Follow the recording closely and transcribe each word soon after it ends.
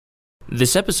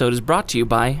This episode is brought to you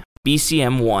by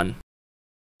BCM One.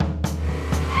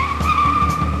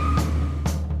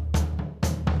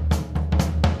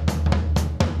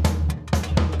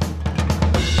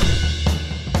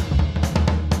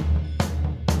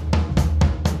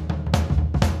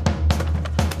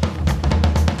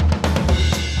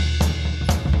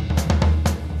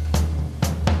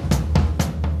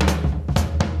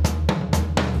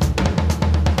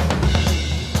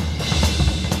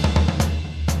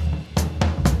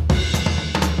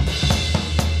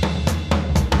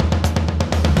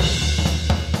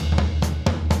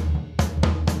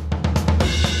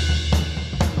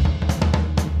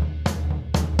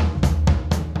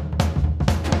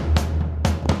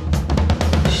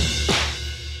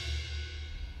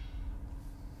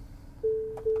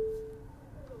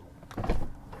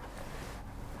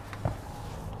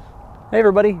 Hey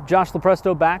everybody, Josh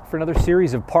Lopresto back for another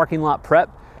series of parking lot prep.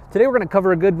 Today we're going to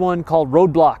cover a good one called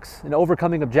roadblocks and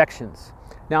overcoming objections.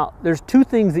 Now, there's two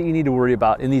things that you need to worry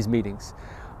about in these meetings.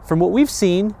 From what we've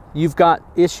seen, you've got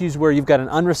issues where you've got an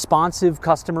unresponsive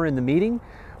customer in the meeting,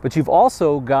 but you've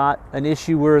also got an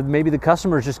issue where maybe the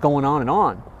customer is just going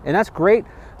on. And that's great.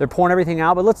 They're pouring everything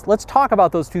out, but let's talk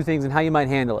about those two things and how you might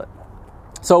handle it.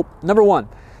 So, number one,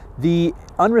 the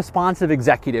unresponsive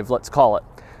executive, let's call it.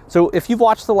 So if you've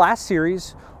watched the last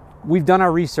series, we've done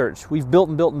our research, we've built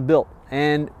and built and built,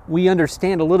 and we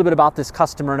understand a little bit about this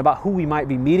customer and about who we might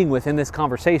be meeting with in this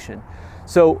conversation.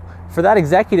 So for that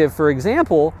executive, for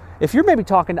example, if you're maybe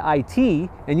talking to IT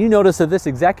and you notice that this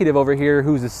executive over here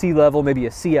who's a C-level, maybe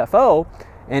a CFO,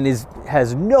 and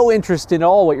has no interest in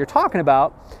all what you're talking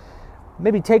about,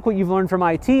 maybe take what you've learned from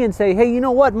IT and say, hey, you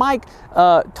know what, Mike,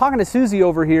 talking to Susie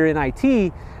over here in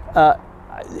IT,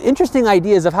 interesting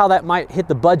ideas of how that might hit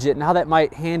the budget and how that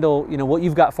might handle, what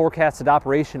you've got forecasted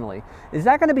operationally. Is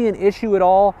that going to be an issue at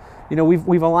all?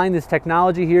 We've aligned this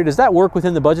technology here. Does that work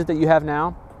within the budget that you have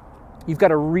now? You've got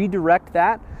to redirect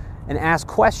that and ask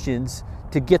questions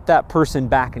to get that person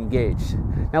back engaged.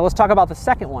 Now let's talk about the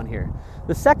second one here.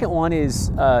 The second one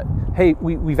is, hey,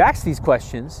 we've asked these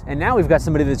questions and now we've got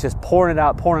somebody that's just pouring it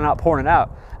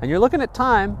out. And you're looking at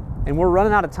time and we're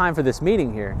running out of time for this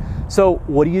meeting here. So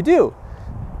what do?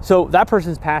 So that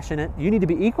person's passionate. You need to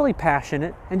be equally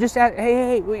passionate and just ask,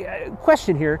 hey,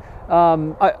 question here.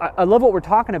 I love what we're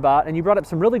talking about, and you brought up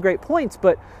some really great points,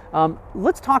 but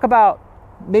let's talk about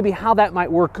maybe how that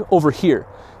might work over here.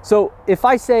 So if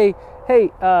I say,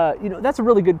 hey, that's a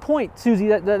really good point, Susie,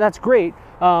 that's great.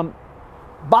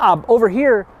 Bob, over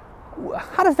here,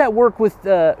 how does that work with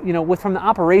from the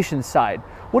operations side?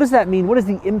 What does that mean? What is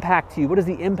the impact to you? What is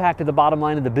the impact of the bottom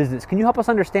line of the business? Can you help us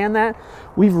understand that?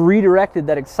 We've redirected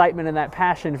that excitement and that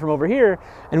passion from over here,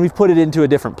 and we've put it into a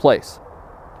different place.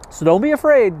 So don't be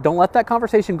afraid. Don't let that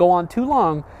conversation go on too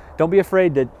long. Don't be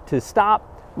afraid to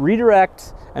stop,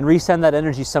 redirect, and resend that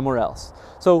energy somewhere else.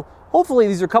 So hopefully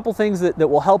these are a couple things that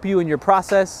will help you in your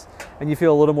process, and you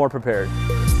feel a little more prepared.